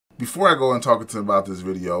Before I go and talk about this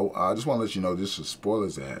video, I just want to let you know this is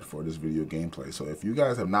spoilers ahead for this video gameplay. So if you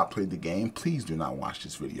guys have not played the game, please do not watch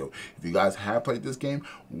this video. If you guys have played this game,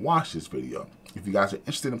 watch this video. If you guys are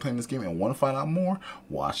interested in playing this game and want to find out more,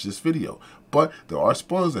 watch this video. But there are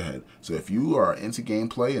spoilers ahead. So if you are into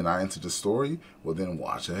gameplay and not into the story, well then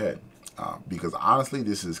watch ahead. Because honestly,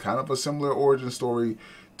 this is kind of a similar origin story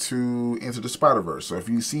to Into the Spider-Verse. So if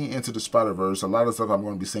you've seen Into the Spider-Verse, a lot of stuff I'm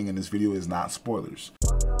going to be saying in this video is not spoilers.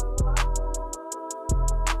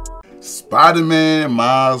 Spider-Man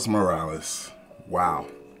Miles Morales. Wow.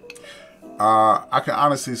 I can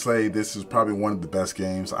honestly say this is probably one of the best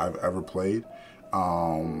games I've ever played.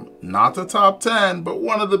 Not the top 10, but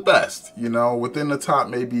one of the best. You know, within the top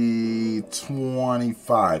maybe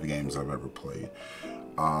 25 games I've ever played.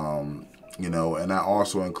 You know, and that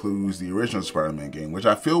also includes the original Spider-Man game, which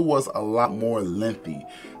I feel was a lot more lengthy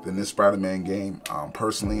than this Spider-Man game.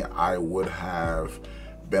 Personally, I would have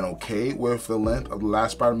been okay with the length of the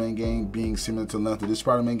last Spider-Man game being similar to the length of this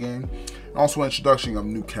Spider-Man game. And also introduction of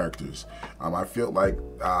new characters. I feel like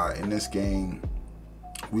in this game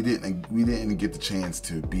we didn't get the chance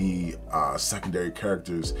to be secondary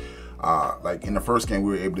characters. Like in the first game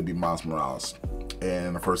we were able to be Miles Morales, and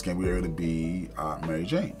in the first game we were able to be Mary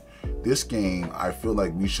Jane. This game, I feel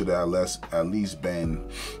like we should have at least been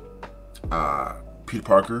Peter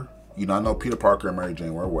Parker. You know, I know Peter Parker and Mary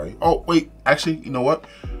Jane were away. Oh, wait, actually, you know what?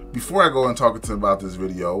 Before I go and talk about this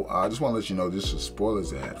video, I just want to let you know this is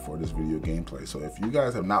spoilers ahead for this video gameplay. So if you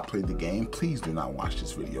guys have not played the game, please do not watch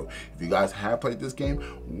this video. If you guys have played this game,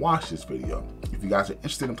 watch this video. If you guys are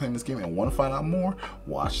interested in playing this game and want to find out more,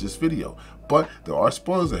 watch this video. But there are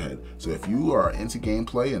spoilers ahead. So if you are into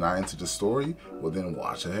gameplay and not into the story, well then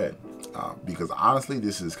watch ahead. Because honestly,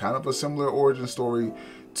 this is kind of a similar origin story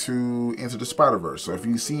to Into the Spider-Verse. So if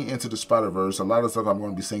you've seen Into the Spider-Verse, a lot of stuff I'm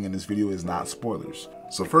going to be saying in this video is not spoilers.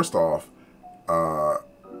 So first off,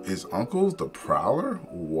 his uncle's the Prowler?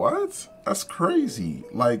 What? That's crazy.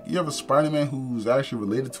 Like, you have a Spider-Man who's actually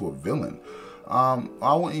related to a villain.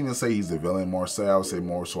 I wouldn't even say he's a villain, more so I would say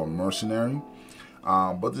more so a mercenary.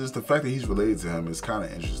 But just the fact that he's related to him is kind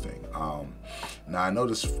of interesting. Now I know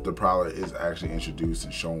the Prowler is actually introduced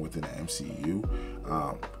and shown within the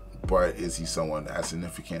MCU. But is he someone as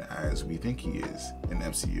significant as we think he is in the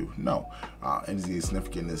MCU? No. And is he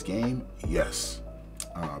significant in this game? Yes.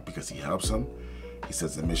 Because he helps him. He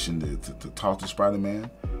sets a mission to talk to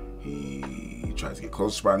Spider-Man. He tries to get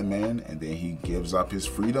close to Spider-Man, and then he gives up his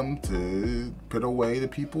freedom to put away the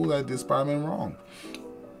people that did Spider-Man wrong.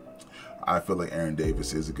 I feel like Aaron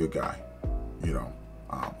Davis is a good guy, you know.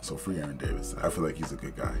 So free Aaron Davis. I feel like he's a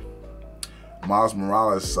good guy. Miles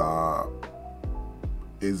Morales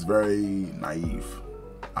is very naive.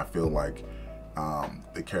 I feel like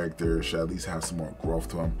the character should at least have some more growth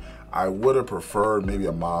to him. I would have preferred maybe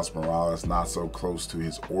a Miles Morales not so close to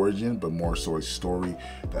his origin, but more so a story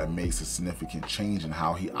that makes a significant change in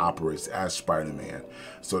how he operates as Spider-Man,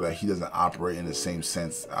 so that he doesn't operate in the same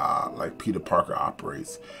sense like Peter Parker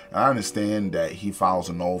operates. And I understand that he follows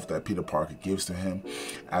an oath that Peter Parker gives to him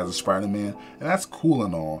as a Spider-Man, and that's cool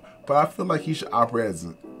and all, but I feel like he should operate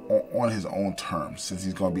on his own terms, since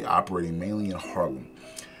he's going to be operating mainly in Harlem.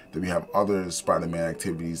 Then we have other Spider-Man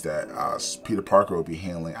activities that Peter Parker will be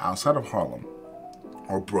handling outside of Harlem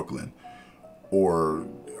or Brooklyn, or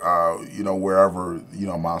you know, wherever, you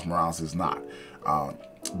know, Miles Morales is not.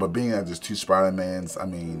 But being that there's two Spider-Mans, I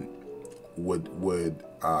mean, would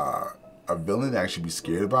a villain actually be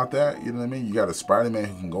scared about that? You know what I mean? You got a Spider-Man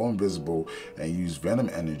who can go invisible and use Venom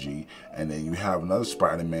energy, and then you have another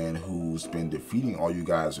Spider-Man who's been defeating all you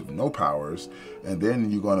guys with no powers, and then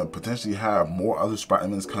you're going to potentially have more other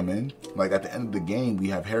Spider-Mans come in. Like at the end of the game, we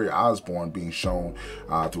have Harry Osborn being shown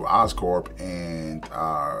through Oscorp, and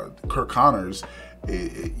Kirk Connors,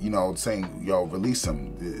 you know, saying, yo, release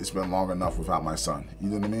him. It's been long enough without my son. You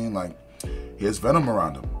know what I mean? Like, he has Venom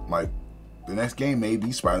around him. Like, the next game may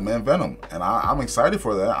be Spider-Man Venom, and I'm excited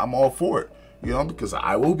for that. I'm all for it, you know, because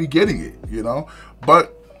I will be getting it, you know.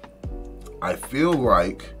 But I feel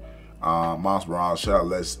like Miles Morales should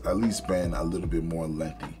have at least been a little bit more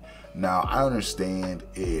lengthy. Now, I understand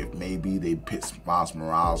if maybe they pit Miles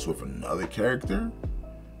Morales with another character,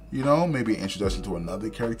 you know, maybe an introduction to another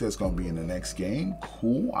character that's going to be in the next game.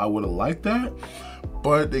 Cool, I would have liked that.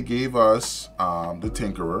 But they gave us the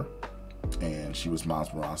Tinkerer, and she was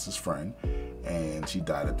Miles Morales' friend, and she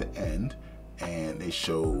died at the end. And they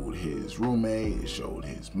showed his roommate, they showed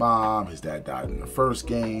his mom, his dad died in the first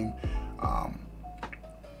game.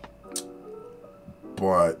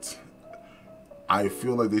 But I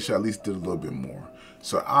feel like they should at least did a little bit more.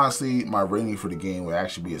 So honestly, my rating for the game would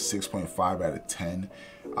actually be a 6.5 out of 10.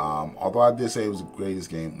 Although I did say it was the greatest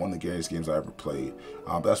game, one of the greatest games I ever played.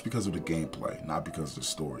 But that's because of the gameplay, not because of the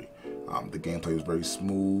story. The gameplay was very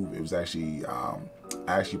smooth. It was actually, I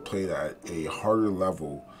actually played at a harder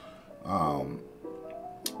level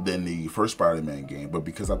than the first Spider-Man game, but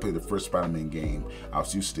because I played the first Spider-Man game, I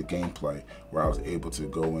was used to the gameplay where I was able to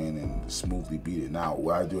go in and smoothly beat it. Now,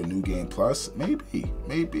 will I do a new game plus? Maybe.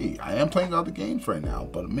 I am playing other games right now,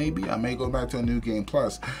 but maybe I may go back to a new game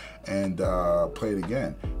plus and play it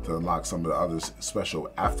again to unlock some of the other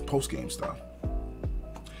special after post-game stuff.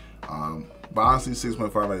 But honestly,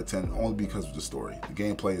 6.5 out of 10 only because of the story. The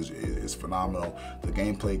gameplay is phenomenal. The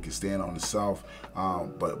gameplay can stand on itself,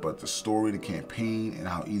 but the story, the campaign, and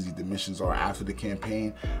how easy the missions are after the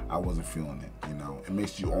campaign, I wasn't feeling it. You know, it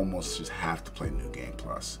makes you almost just have to play New Game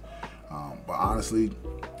Plus. But honestly,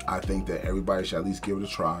 I think that everybody should at least give it a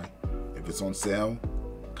try. If it's on sale,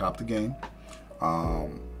 cop the game.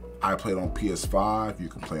 I played on PS5. You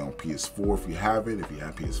can play on PS4 if you have it. If you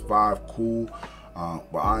have PS5, cool.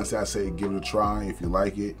 But honestly, I say give it a try. If you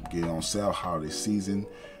like it, get it on sale holiday season.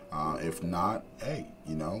 If not, hey,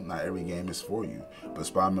 you know, not every game is for you. But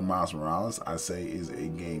Spider-Man Miles Morales, I say, is a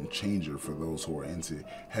game changer for those who are into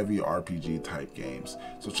heavy RPG type games.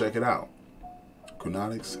 So check it out.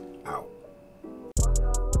 Kunatics out.